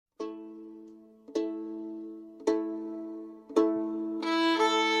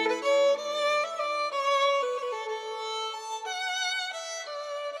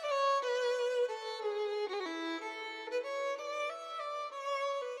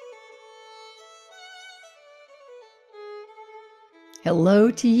Hello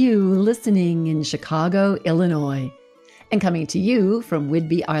to you listening in Chicago, Illinois. And coming to you from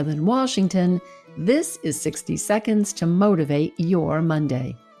Whidbey Island, Washington, this is 60 Seconds to Motivate Your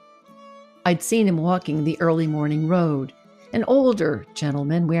Monday. I'd seen him walking the early morning road, an older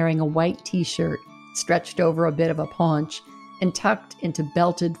gentleman wearing a white t-shirt stretched over a bit of a paunch and tucked into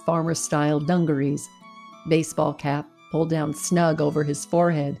belted farmer-style dungarees, baseball cap pulled down snug over his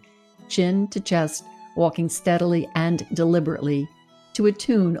forehead, chin to chest, walking steadily and deliberately, to a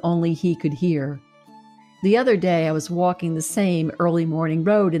tune only he could hear. The other day I was walking the same early morning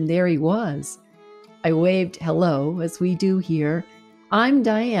road, and there he was. I waved hello, as we do here. "I'm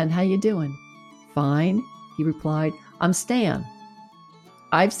Diane, how you doing?" "Fine," he replied. "I'm Stan."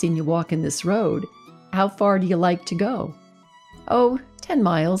 "I've seen you walking this road. How far do you like to go?" "Oh, 10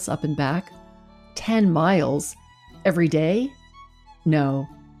 miles up and back." 10 miles? Every day?" "No,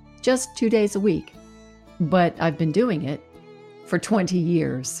 just 2 days a week." "But I've been doing it for 20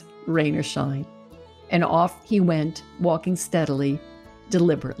 years, rain or shine." And off he went, walking steadily,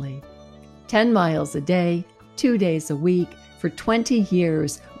 deliberately. 10 miles a day, 2 days a week, for 20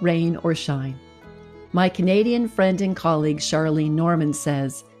 years, rain or shine. My Canadian friend and colleague Charlene Norman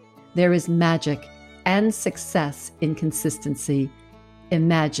says, "There is magic and success in consistency.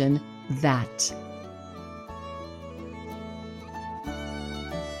 Imagine that."